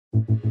She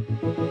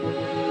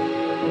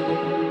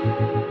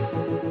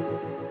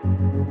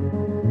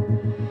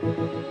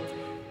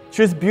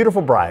was a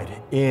beautiful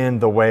bride in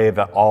the way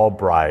that all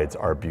brides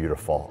are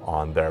beautiful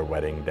on their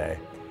wedding day.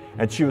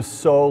 And she was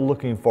so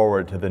looking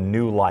forward to the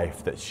new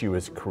life that she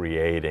was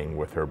creating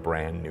with her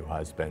brand new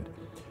husband.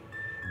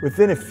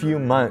 Within a few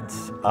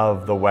months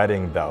of the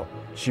wedding, though,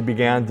 she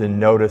began to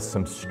notice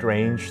some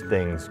strange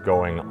things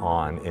going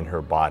on in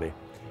her body.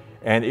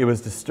 And it was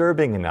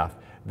disturbing enough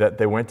that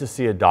they went to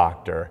see a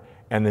doctor,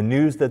 and the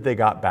news that they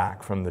got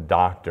back from the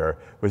doctor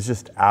was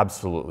just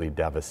absolutely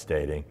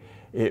devastating.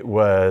 It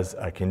was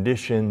a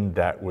condition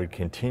that would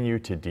continue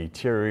to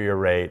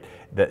deteriorate,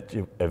 that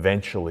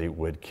eventually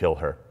would kill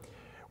her.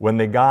 When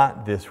they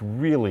got this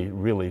really,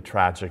 really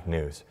tragic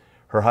news,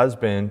 her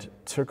husband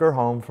took her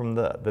home from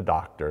the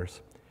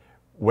doctors,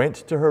 went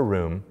to her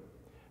room,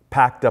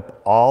 packed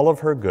up all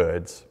of her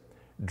goods,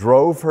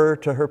 drove her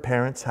to her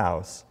parents'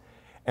 house,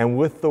 and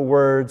with the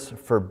words,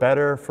 "For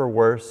better, for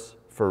worse,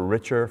 for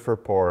richer, for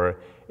poorer,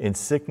 in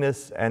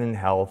sickness and in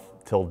health,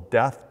 till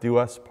death do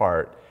us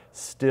part,"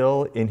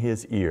 still in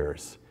his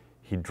ears,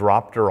 he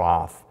dropped her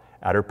off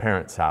at her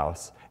parents'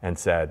 house and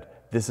said,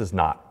 "This is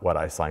not what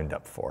I signed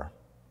up for."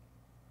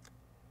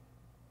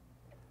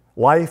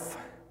 Life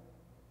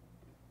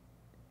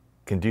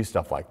can do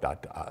stuff like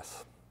that to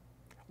us.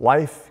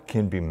 Life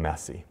can be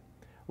messy.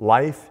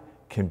 Life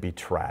can be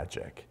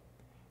tragic.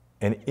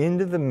 And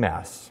into the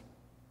mess,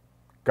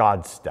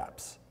 God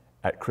steps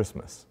at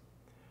Christmas.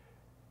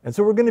 And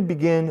so we're going to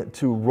begin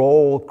to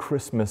roll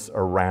Christmas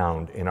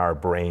around in our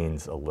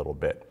brains a little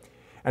bit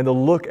and to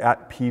look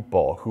at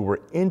people who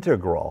were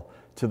integral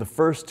to the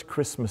first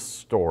Christmas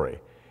story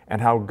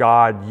and how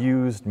God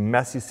used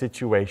messy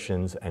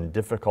situations and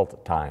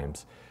difficult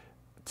times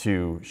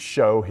to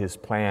show his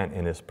plan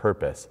and his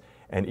purpose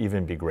and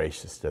even be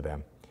gracious to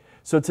them.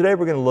 So today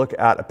we're going to look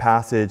at a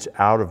passage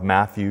out of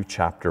Matthew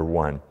chapter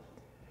 1,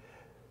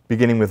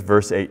 beginning with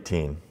verse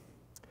 18.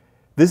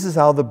 This is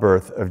how the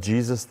birth of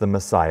Jesus the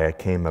Messiah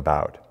came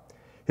about.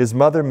 His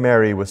mother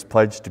Mary was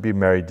pledged to be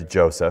married to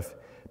Joseph,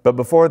 but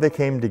before they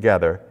came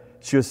together,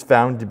 she was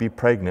found to be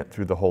pregnant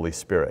through the Holy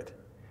Spirit.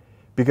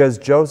 Because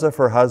Joseph,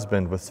 her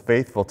husband, was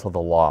faithful to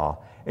the law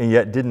and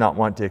yet did not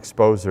want to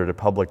expose her to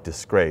public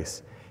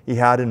disgrace, he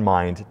had in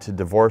mind to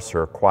divorce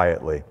her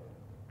quietly.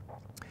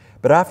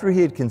 But after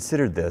he had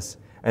considered this,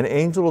 an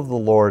angel of the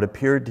Lord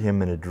appeared to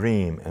him in a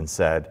dream and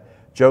said,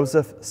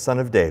 "Joseph, son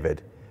of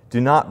David, do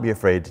not be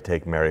afraid to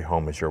take Mary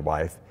home as your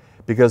wife,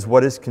 because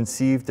what is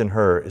conceived in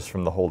her is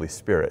from the Holy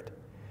Spirit.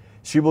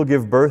 She will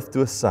give birth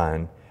to a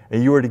son,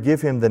 and you are to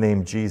give him the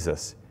name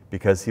Jesus,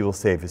 because he will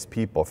save his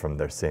people from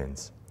their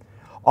sins."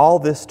 All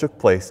this took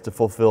place to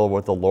fulfill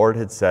what the Lord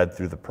had said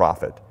through the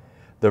prophet.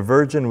 The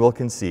virgin will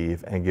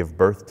conceive and give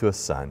birth to a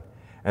son,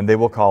 and they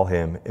will call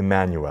him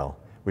Emmanuel,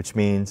 which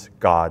means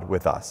God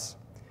with us.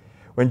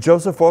 When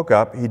Joseph woke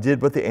up, he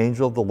did what the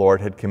angel of the Lord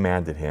had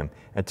commanded him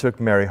and took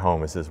Mary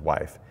home as his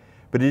wife.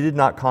 But he did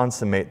not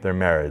consummate their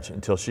marriage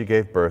until she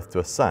gave birth to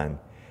a son,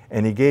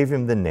 and he gave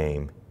him the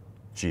name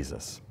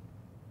Jesus.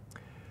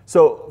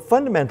 So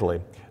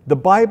fundamentally, the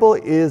Bible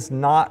is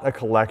not a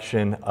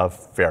collection of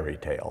fairy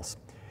tales.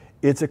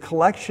 It's a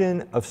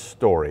collection of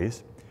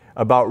stories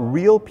about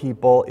real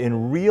people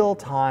in real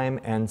time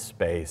and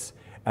space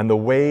and the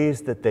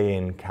ways that they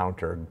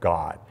encounter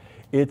God.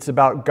 It's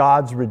about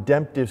God's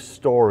redemptive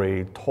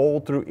story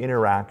told through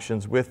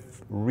interactions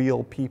with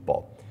real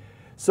people.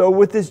 So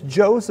with this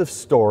Joseph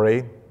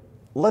story,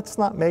 let's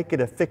not make it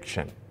a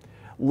fiction.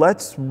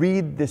 Let's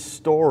read this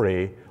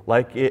story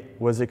like it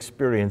was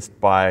experienced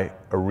by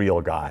a real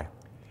guy.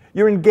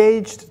 You're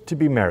engaged to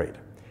be married.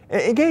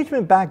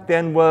 Engagement back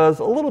then was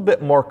a little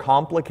bit more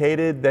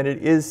complicated than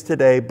it is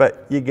today,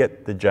 but you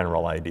get the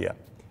general idea.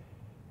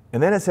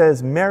 And then it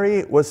says,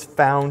 Mary was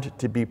found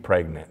to be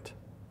pregnant.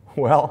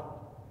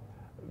 Well,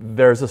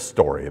 there's a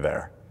story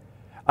there.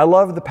 I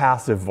love the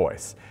passive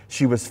voice.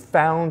 She was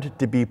found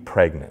to be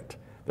pregnant.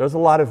 There's a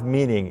lot of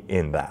meaning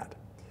in that.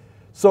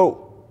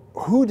 So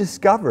who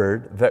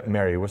discovered that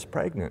Mary was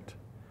pregnant?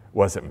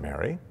 Was it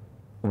Mary?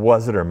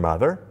 Was it her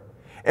mother?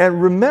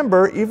 And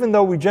remember, even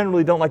though we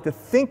generally don't like to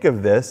think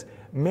of this,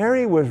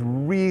 Mary was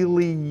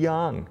really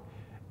young.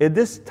 At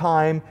this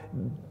time,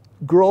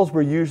 girls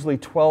were usually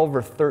 12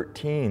 or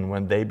 13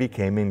 when they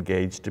became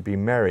engaged to be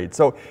married.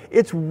 So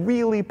it's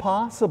really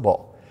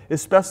possible,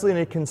 especially in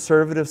a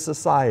conservative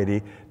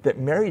society, that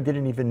Mary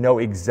didn't even know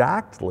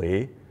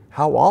exactly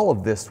how all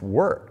of this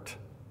worked.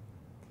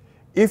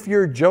 If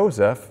you're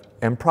Joseph,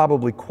 and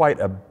probably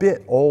quite a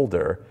bit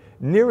older,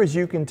 near as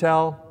you can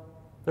tell,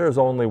 there's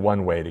only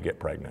one way to get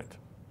pregnant.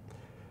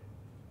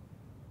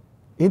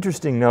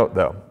 Interesting note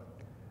though,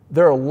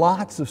 there are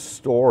lots of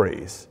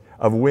stories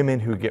of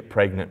women who get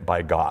pregnant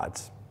by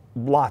gods.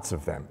 Lots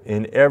of them.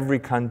 In every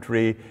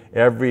country,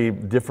 every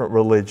different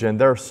religion,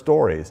 there are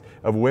stories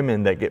of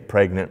women that get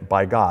pregnant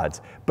by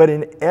gods. But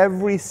in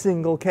every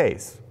single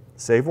case,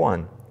 save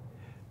one,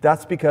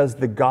 that's because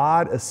the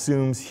god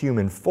assumes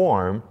human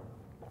form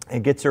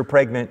and gets her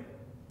pregnant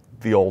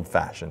the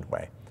old-fashioned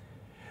way.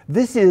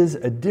 This is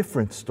a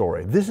different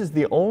story. This is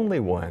the only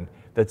one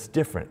that's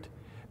different,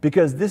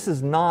 because this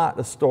is not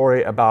a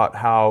story about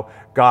how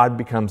God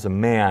becomes a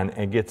man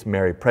and gets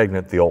Mary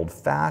pregnant the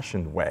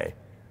old-fashioned way.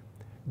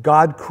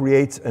 God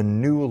creates a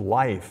new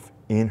life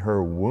in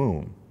her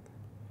womb.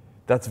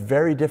 That's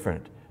very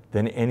different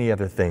than any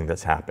other thing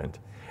that's happened.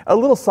 A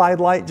little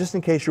sidelight, just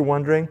in case you're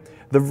wondering,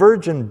 the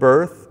virgin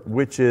birth,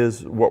 which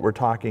is what we're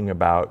talking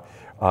about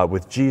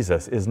with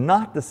Jesus, is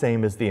not the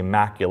same as the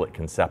Immaculate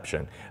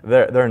Conception.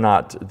 They're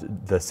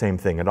not the same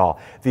thing at all.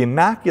 The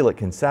Immaculate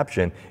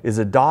Conception is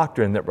a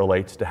doctrine that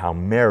relates to how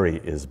Mary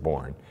is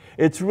born.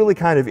 It's really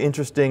kind of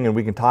interesting, and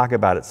we can talk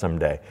about it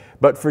someday.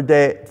 But for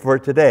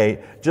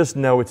today, just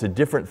know it's a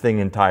different thing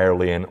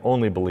entirely and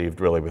only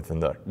believed really within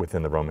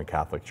the Roman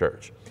Catholic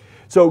Church.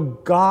 So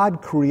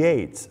God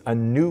creates a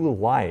new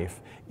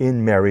life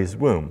in Mary's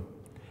womb.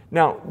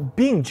 Now,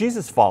 being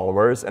Jesus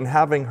followers and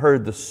having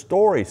heard the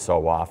story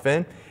so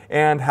often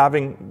and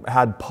having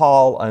had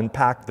Paul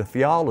unpack the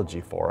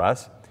theology for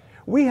us,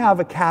 we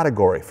have a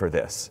category for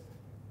this.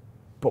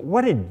 But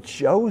what did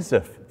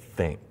Joseph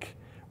think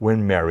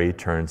when Mary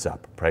turns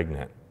up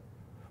pregnant?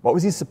 What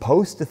was he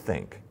supposed to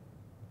think?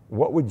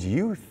 What would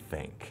you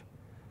think?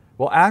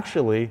 Well,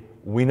 actually,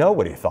 we know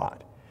what he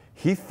thought.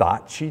 He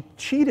thought she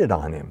cheated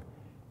on him,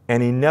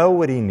 and he knew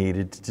what he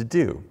needed to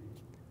do.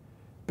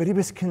 But he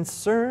was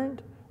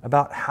concerned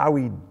about how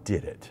he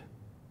did it.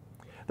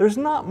 There's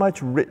not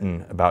much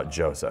written about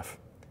Joseph,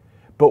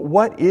 but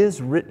what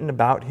is written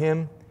about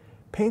him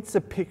paints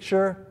a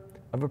picture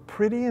of a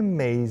pretty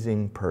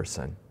amazing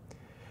person.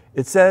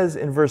 It says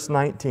in verse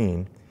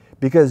 19,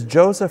 because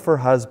Joseph, her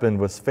husband,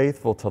 was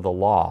faithful to the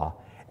law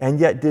and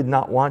yet did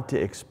not want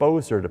to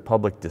expose her to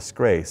public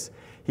disgrace,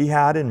 he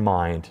had in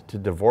mind to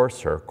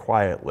divorce her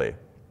quietly.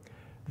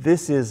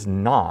 This is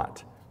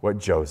not what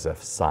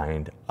Joseph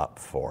signed up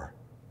for.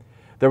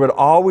 There would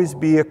always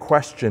be a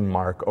question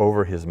mark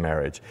over his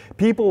marriage.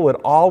 People would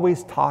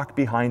always talk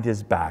behind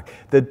his back.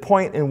 They'd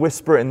point and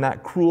whisper in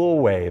that cruel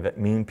way that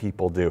mean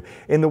people do,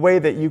 in the way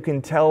that you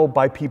can tell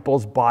by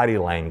people's body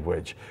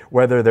language,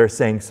 whether they're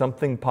saying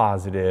something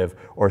positive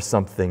or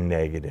something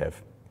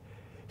negative.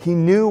 He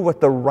knew what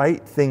the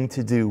right thing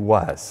to do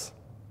was.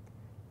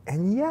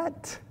 And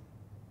yet,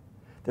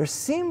 there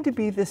seemed to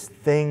be this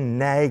thing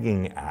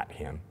nagging at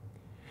him.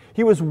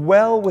 He was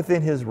well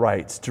within his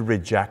rights to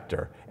reject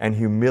her and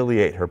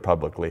humiliate her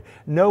publicly.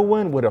 No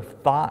one would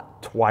have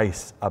thought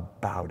twice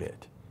about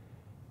it.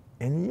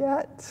 And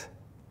yet,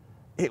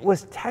 it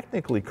was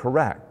technically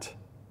correct.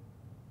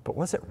 But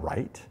was it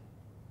right?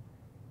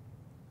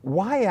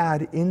 Why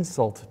add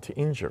insult to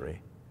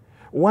injury?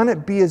 Why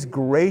not be as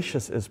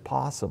gracious as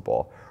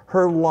possible?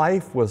 Her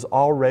life was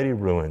already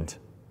ruined.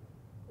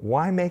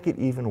 Why make it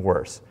even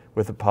worse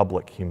with a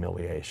public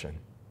humiliation?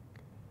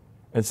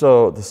 And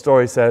so the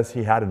story says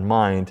he had in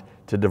mind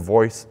to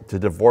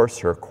divorce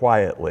her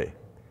quietly.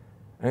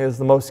 And it was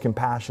the most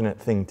compassionate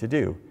thing to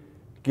do,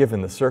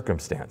 given the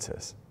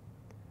circumstances.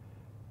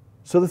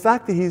 So the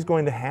fact that he's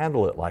going to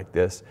handle it like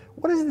this,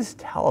 what does this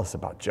tell us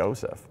about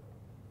Joseph?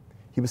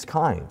 He was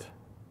kind.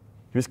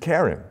 He was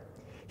caring.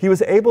 He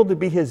was able to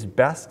be his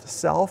best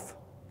self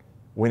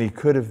when he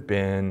could have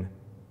been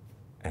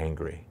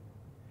angry.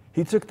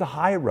 He took the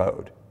high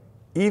road,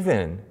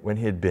 even when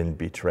he had been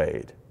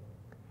betrayed.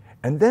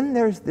 And then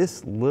there's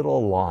this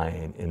little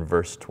line in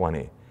verse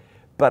 20.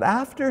 But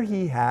after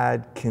he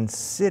had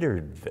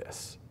considered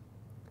this,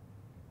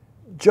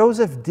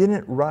 Joseph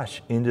didn't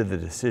rush into the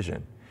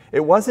decision.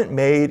 It wasn't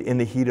made in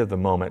the heat of the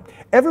moment.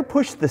 Ever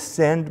push the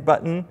send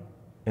button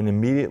and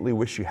immediately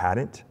wish you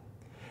hadn't?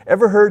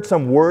 Ever heard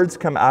some words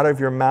come out of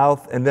your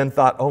mouth and then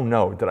thought, oh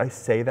no, did I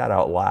say that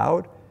out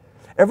loud?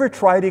 Ever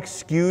try to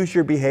excuse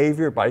your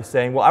behavior by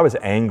saying, well, I was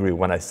angry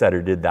when I said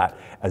or did that,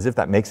 as if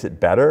that makes it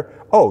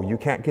better? Oh, you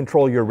can't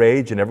control your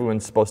rage and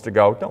everyone's supposed to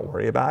go, don't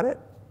worry about it.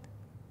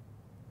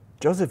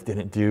 Joseph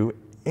didn't do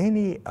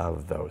any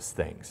of those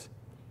things.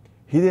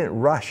 He didn't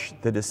rush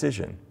the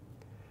decision.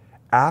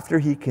 After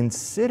he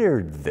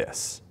considered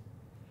this,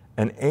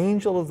 an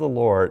angel of the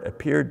Lord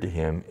appeared to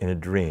him in a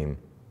dream.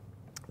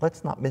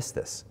 Let's not miss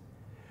this.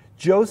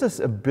 Joseph's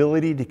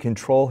ability to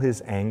control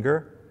his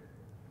anger,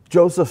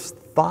 Joseph's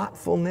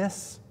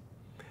thoughtfulness,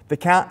 the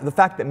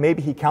fact that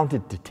maybe he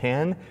counted to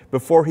 10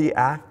 before he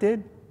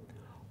acted,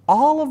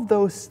 all of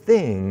those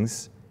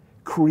things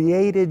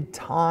created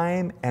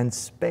time and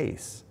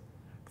space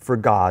for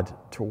God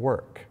to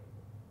work.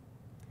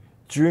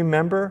 Do you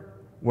remember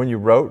when you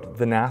wrote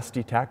the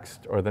nasty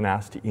text or the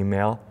nasty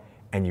email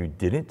and you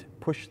didn't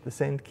push the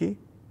send key?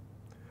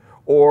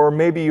 Or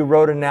maybe you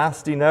wrote a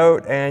nasty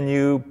note and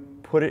you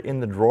put it in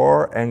the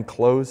drawer and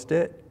closed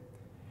it.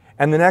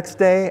 And the next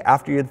day,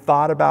 after you had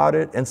thought about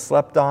it and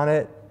slept on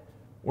it,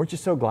 weren't you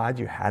so glad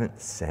you hadn't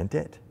sent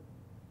it?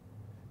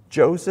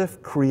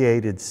 Joseph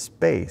created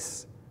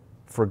space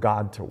for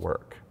God to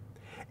work.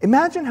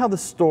 Imagine how the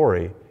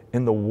story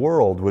in the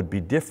world would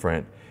be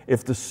different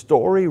if the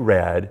story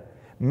read,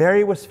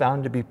 Mary was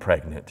found to be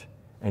pregnant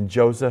and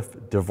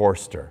Joseph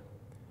divorced her.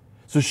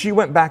 So she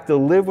went back to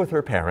live with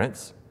her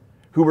parents.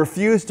 who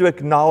refused to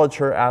acknowledge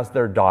her as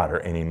their daughter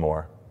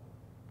anymore.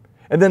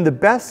 And then the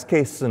best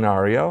case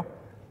scenario,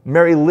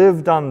 Mary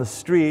lived on the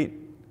street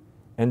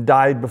and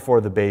died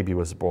before the baby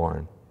was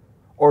born.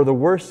 Or the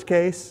worst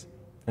case,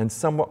 and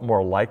somewhat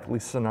more likely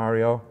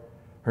scenario,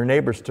 her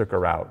neighbors took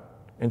her out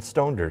and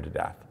stoned her to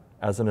death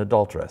as an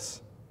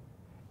adulteress.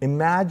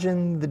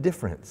 Imagine the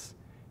difference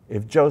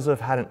if Joseph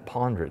hadn't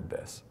pondered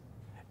this.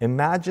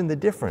 Imagine the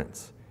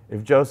difference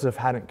if Joseph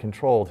hadn't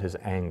controlled his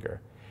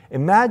anger.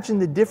 Imagine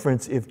the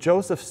difference if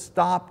Joseph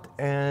stopped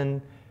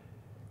and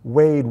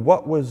weighed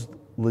what was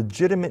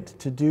legitimate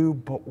to do,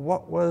 but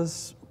what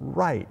was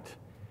right.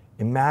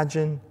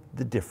 Imagine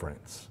the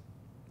difference.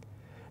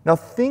 Now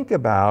think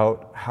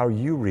about how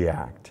you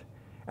react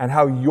and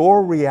how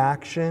your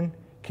reaction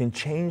can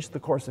change the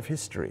course of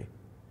history,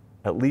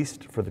 at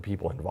least for the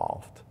people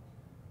involved.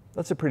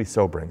 That's a pretty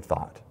sobering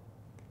thought.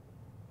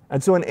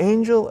 And so an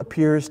angel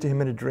appears to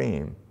him in a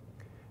dream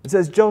and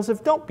says,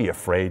 Joseph, don't be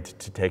afraid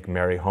to take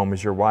Mary home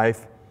as your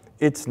wife.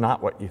 It's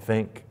not what you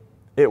think.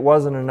 It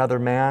wasn't another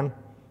man.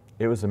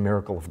 It was a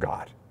miracle of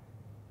God.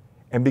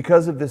 And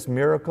because of this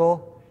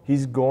miracle,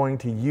 he's going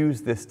to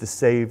use this to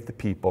save the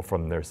people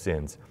from their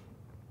sins.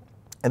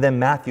 And then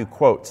Matthew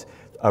quotes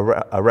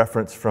a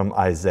reference from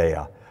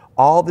Isaiah.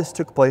 All this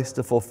took place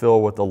to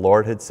fulfill what the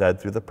Lord had said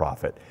through the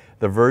prophet.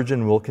 The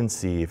virgin will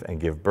conceive and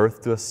give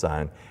birth to a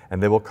son,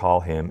 and they will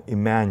call him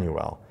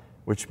Emmanuel,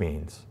 which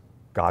means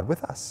God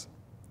with us.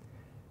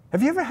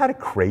 Have you ever had a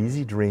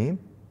crazy dream?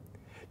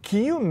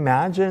 Can you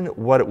imagine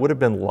what it would have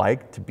been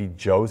like to be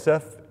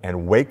Joseph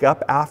and wake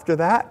up after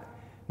that?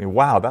 I mean,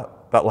 wow,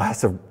 that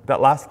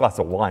last glass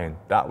of wine,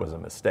 that was a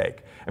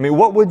mistake. I mean,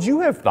 what would you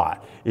have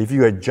thought if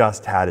you had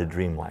just had a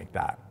dream like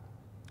that?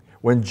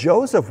 When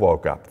Joseph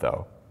woke up,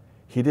 though,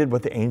 he did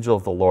what the angel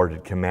of the Lord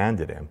had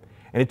commanded him,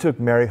 and he took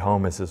Mary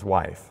home as his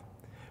wife.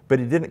 But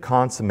he didn't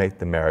consummate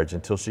the marriage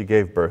until she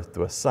gave birth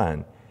to a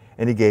son,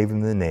 and he gave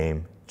him the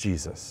name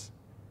Jesus.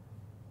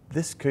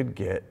 This could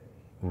get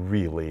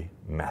really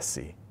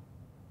messy.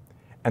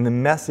 And the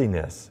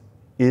messiness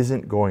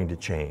isn't going to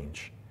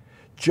change.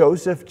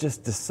 Joseph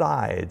just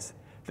decides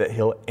that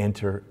he'll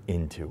enter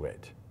into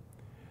it.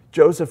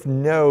 Joseph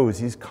knows,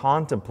 he's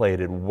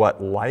contemplated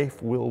what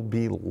life will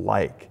be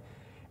like.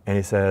 And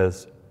he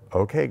says,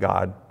 okay,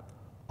 God,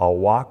 I'll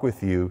walk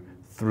with you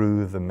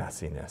through the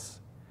messiness.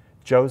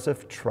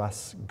 Joseph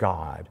trusts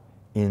God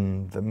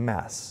in the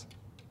mess.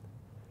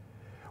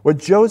 What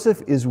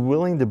Joseph is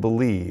willing to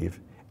believe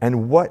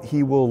and what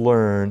he will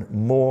learn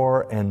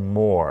more and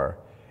more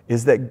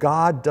is that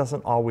God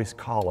doesn't always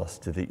call us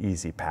to the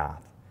easy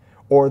path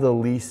or the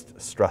least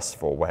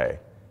stressful way,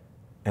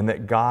 and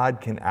that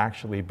God can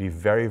actually be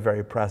very,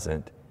 very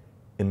present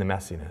in the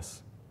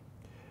messiness.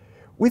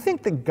 We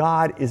think that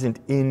God isn't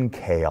in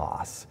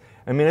chaos.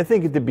 I mean, I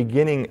think at the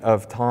beginning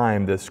of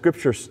time, the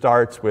scripture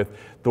starts with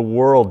the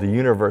world, the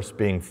universe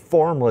being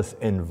formless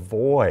and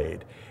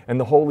void, and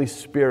the Holy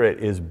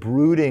Spirit is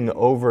brooding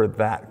over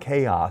that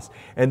chaos.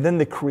 And then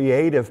the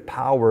creative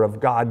power of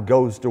God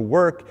goes to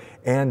work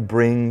and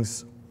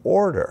brings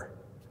order.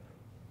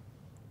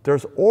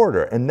 There's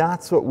order, and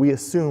that's what we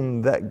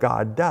assume that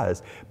God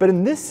does. But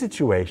in this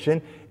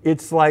situation,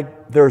 it's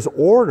like there's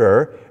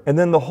order, and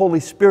then the Holy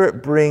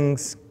Spirit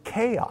brings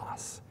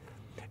chaos.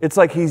 It's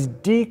like he's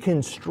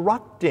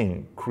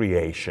deconstructing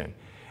creation.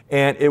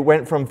 And it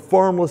went from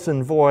formless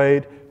and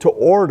void to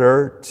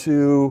order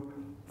to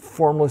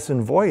formless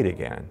and void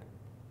again,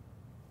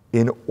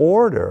 in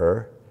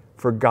order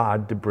for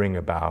God to bring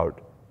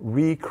about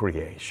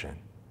recreation.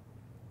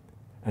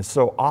 And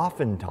so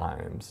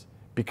oftentimes,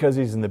 because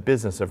he's in the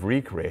business of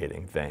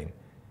recreating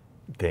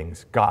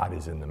things, God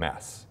is in the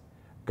mess.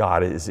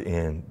 God is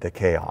in the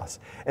chaos.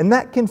 And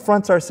that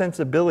confronts our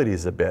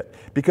sensibilities a bit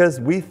because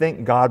we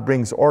think God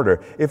brings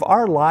order. If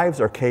our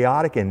lives are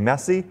chaotic and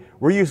messy,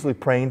 we're usually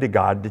praying to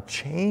God to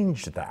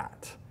change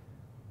that.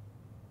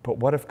 But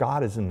what if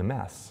God is in the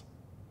mess?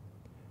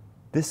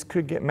 This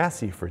could get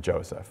messy for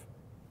Joseph.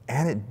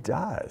 And it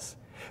does.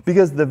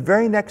 Because the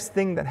very next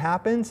thing that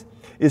happens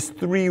is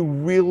three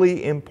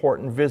really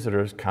important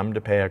visitors come to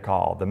pay a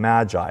call, the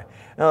Magi.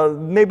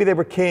 Maybe they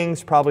were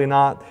kings, probably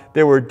not.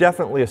 They were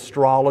definitely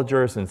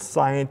astrologers and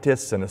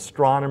scientists and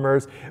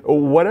astronomers.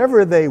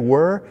 Whatever they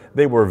were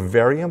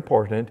very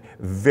important,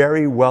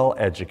 very well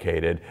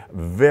educated,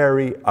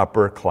 very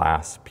upper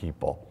class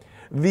people.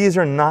 These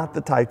are not the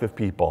type of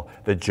people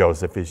that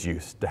Joseph is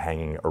used to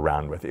hanging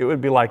around with. It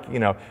would be like,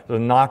 the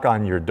knock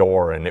on your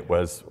door and it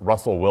was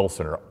Russell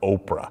Wilson or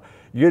Oprah.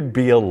 You'd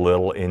be a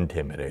little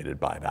intimidated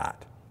by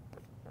that.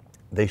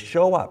 They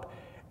show up,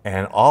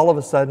 and all of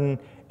a sudden,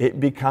 it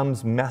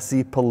becomes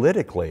messy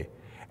politically.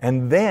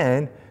 And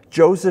then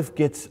Joseph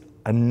gets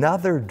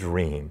another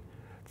dream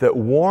that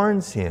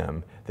warns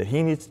him that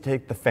he needs to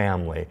take the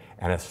family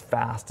and as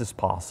fast as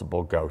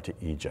possible go to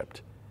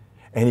Egypt.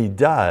 And he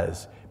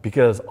does,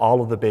 because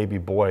all of the baby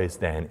boys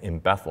then in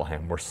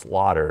Bethlehem were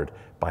slaughtered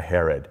by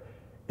Herod.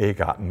 It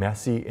got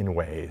messy in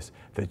ways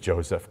that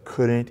Joseph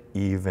couldn't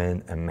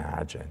even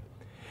imagine.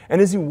 And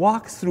as he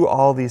walks through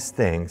all these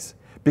things,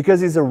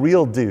 Because he's a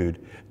real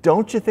dude,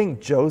 don't you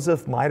think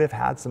Joseph might have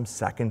had some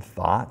second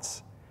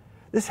thoughts?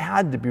 This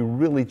had to be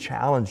really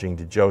challenging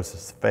to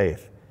Joseph's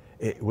faith.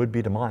 It would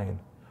be to mine.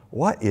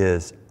 What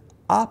is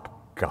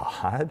up,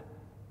 God?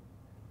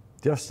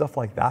 Do you have stuff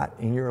like that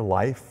in your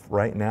life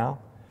right now?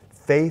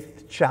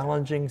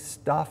 Faith-challenging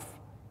stuff?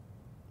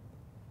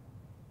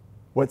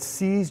 What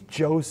sees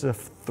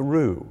Joseph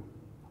through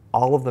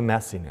all of the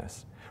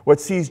messiness, what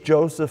sees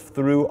Joseph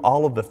through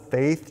all of the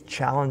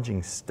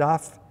faith-challenging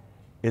stuff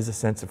is a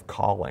sense of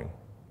calling.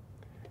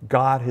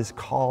 God has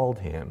called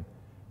him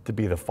to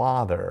be the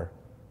father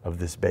of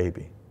this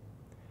baby.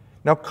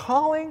 Now,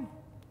 calling,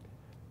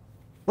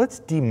 let's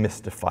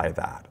demystify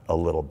that a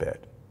little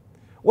bit.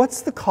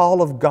 What's the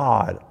call of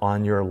God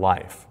on your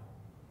life?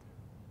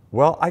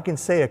 Well, I can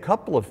say a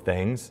couple of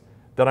things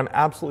that I'm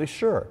absolutely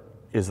sure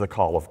is the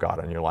call of God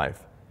on your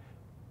life.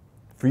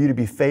 For you to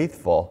be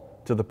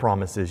faithful to the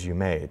promises you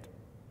made,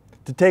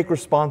 to take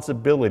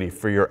responsibility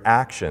for your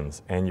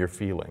actions and your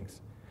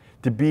feelings,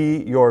 to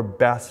be your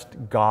best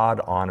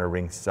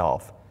God-honoring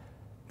self,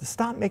 to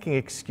stop making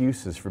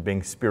excuses for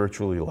being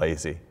spiritually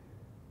lazy,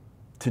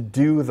 to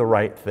do the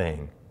right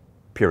thing,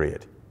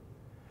 period.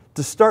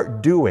 To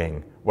start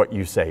doing what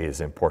you say is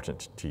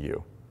important to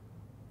you,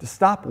 to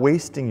stop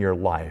wasting your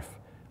life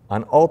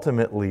on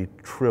ultimately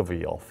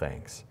trivial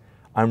things.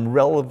 I'm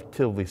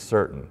relatively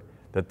certain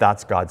that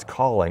that's God's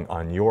calling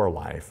on your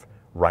life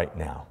right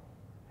now.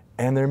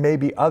 And there may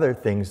be other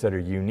things that are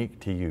unique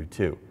to you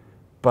too,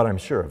 but I'm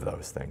sure of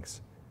those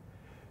things.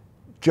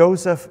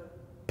 Joseph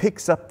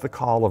picks up the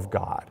call of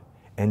God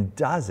and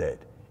does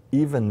it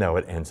even though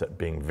it ends up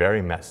being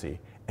very messy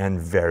and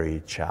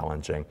very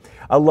challenging.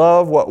 I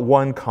love what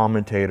one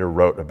commentator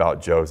wrote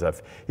about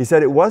Joseph. He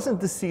said, it wasn't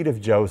the seed of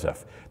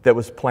Joseph that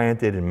was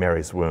planted in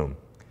Mary's womb,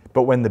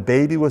 but when the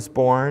baby was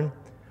born,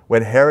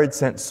 when Herod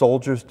sent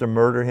soldiers to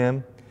murder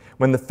him,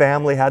 when the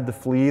family had to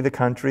flee the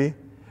country,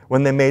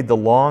 when they made the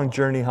long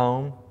journey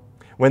home,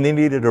 when they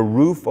needed a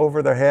roof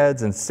over their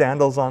heads and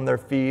sandals on their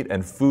feet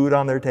and food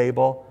on their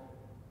table,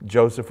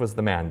 Joseph was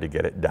the man to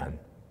get it done.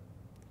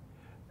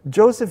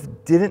 Joseph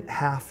didn't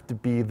have to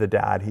be the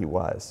dad he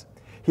was.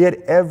 He had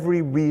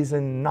every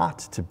reason not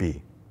to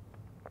be,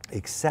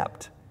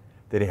 except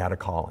that he had a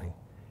calling,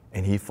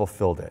 and he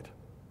fulfilled it.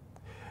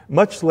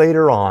 Much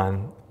later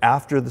on,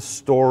 after the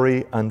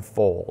story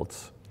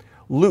unfolds,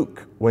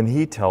 Luke, when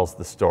he tells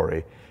the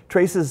story,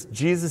 traces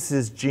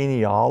Jesus'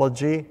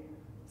 genealogy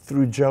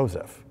through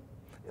Joseph.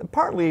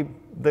 Partly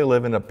they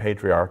live in a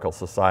patriarchal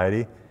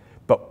society,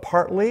 but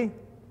partly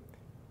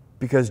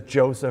because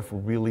Joseph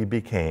really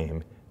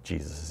became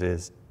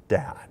Jesus'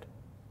 dad.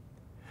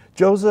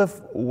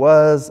 Joseph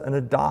was an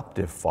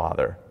adoptive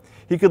father.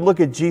 He could look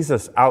at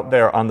Jesus out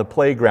there on the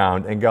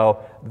playground and go,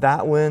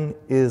 that one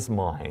is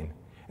mine.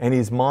 And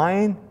he's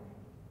mine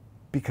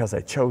because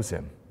I chose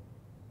him.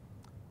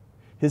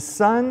 His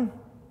son,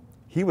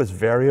 he was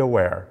very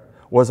aware,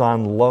 was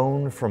on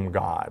loan from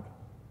God.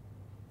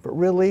 But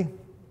really,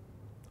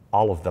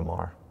 all of them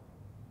are.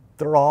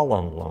 They're all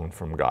on loan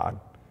from God.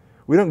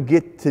 We don't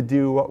get to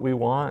do what we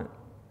want.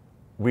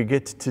 We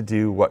get to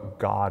do what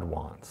God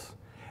wants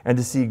and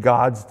to see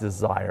God's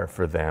desire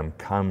for them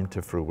come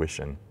to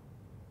fruition.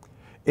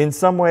 In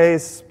some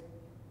ways,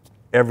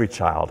 every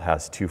child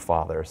has two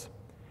fathers,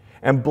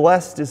 and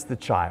blessed is the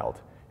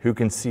child who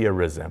can see a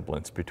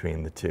resemblance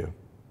between the two.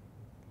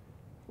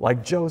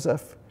 Like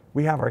Joseph,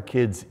 we have our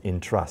kids in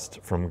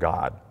trust from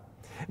God.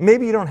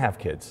 Maybe you don't have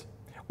kids,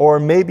 or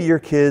maybe your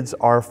kids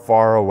are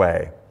far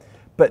away,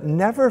 but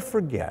never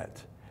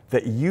forget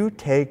that you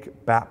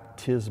take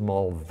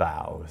baptismal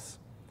vows.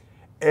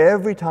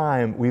 Every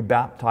time we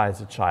baptize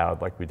a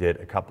child, like we did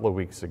a couple of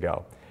weeks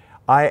ago,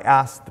 I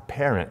ask the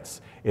parents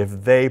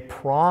if they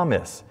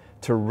promise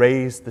to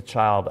raise the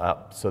child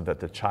up so that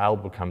the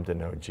child will come to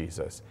know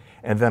Jesus.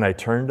 And then I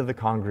turn to the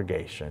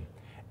congregation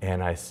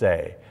and I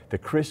say, the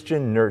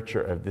Christian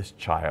nurture of this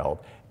child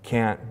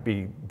can't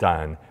be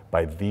done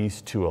by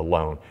these two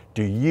alone.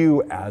 Do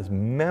you, as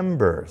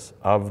members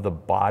of the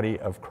body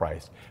of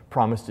Christ,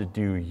 promise to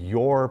do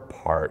your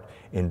part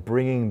in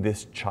bringing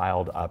this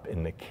child up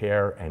in the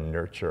care and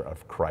nurture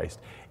of Christ?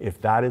 If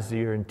that is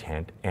your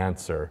intent,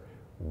 answer,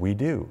 we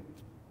do.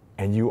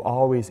 And you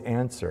always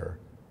answer,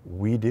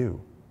 we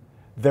do.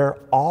 They're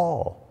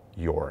all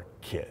your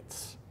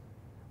kids.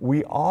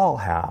 We all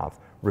have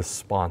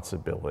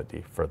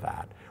responsibility for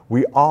that.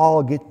 We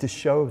all get to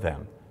show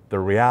them the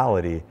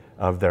reality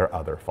of their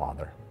other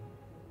father.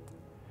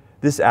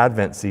 This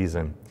Advent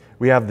season,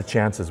 we have the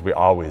chance, as we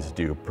always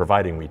do,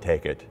 providing we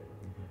take it,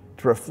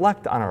 to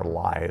reflect on our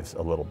lives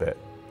a little bit,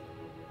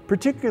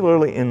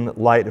 particularly in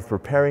light of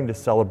preparing to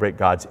celebrate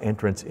God's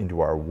entrance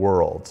into our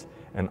worlds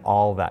and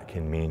all that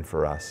can mean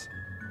for us.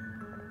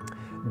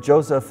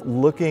 Joseph,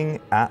 looking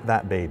at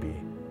that baby,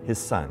 his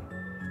son,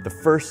 the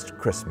first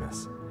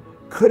Christmas,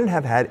 couldn't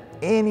have had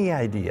any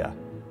idea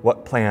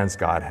what plans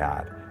God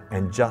had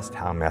and just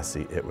how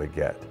messy it would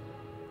get.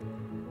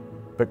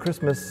 But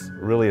Christmas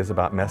really is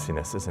about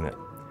messiness, isn't it?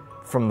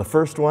 From the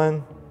first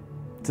one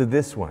to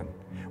this one.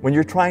 when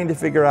you're trying to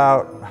figure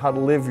out how to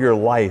live your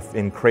life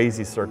in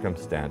crazy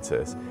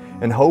circumstances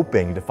and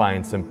hoping to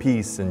find some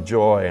peace and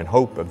joy and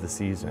hope of the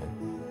season,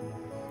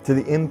 to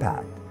the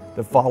impact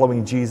that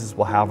following Jesus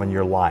will have on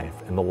your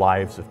life and the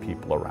lives of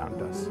people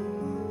around us.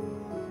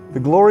 The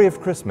glory of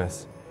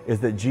Christmas is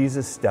that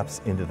Jesus steps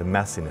into the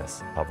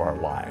messiness of our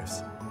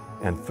lives,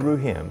 and through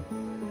Him,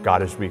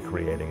 God is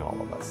recreating all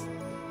of us.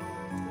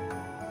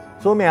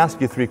 So let me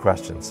ask you 3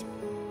 questions.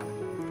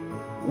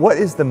 What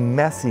is the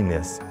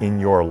messiness in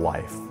your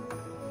life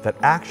that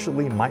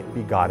actually might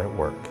be God at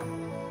work?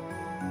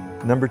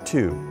 Number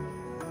 2,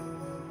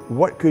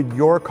 what could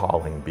your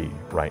calling be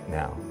right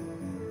now?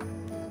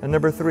 And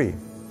number 3,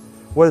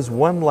 what is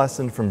one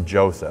lesson from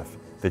Joseph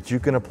that you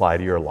can apply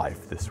to your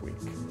life this week?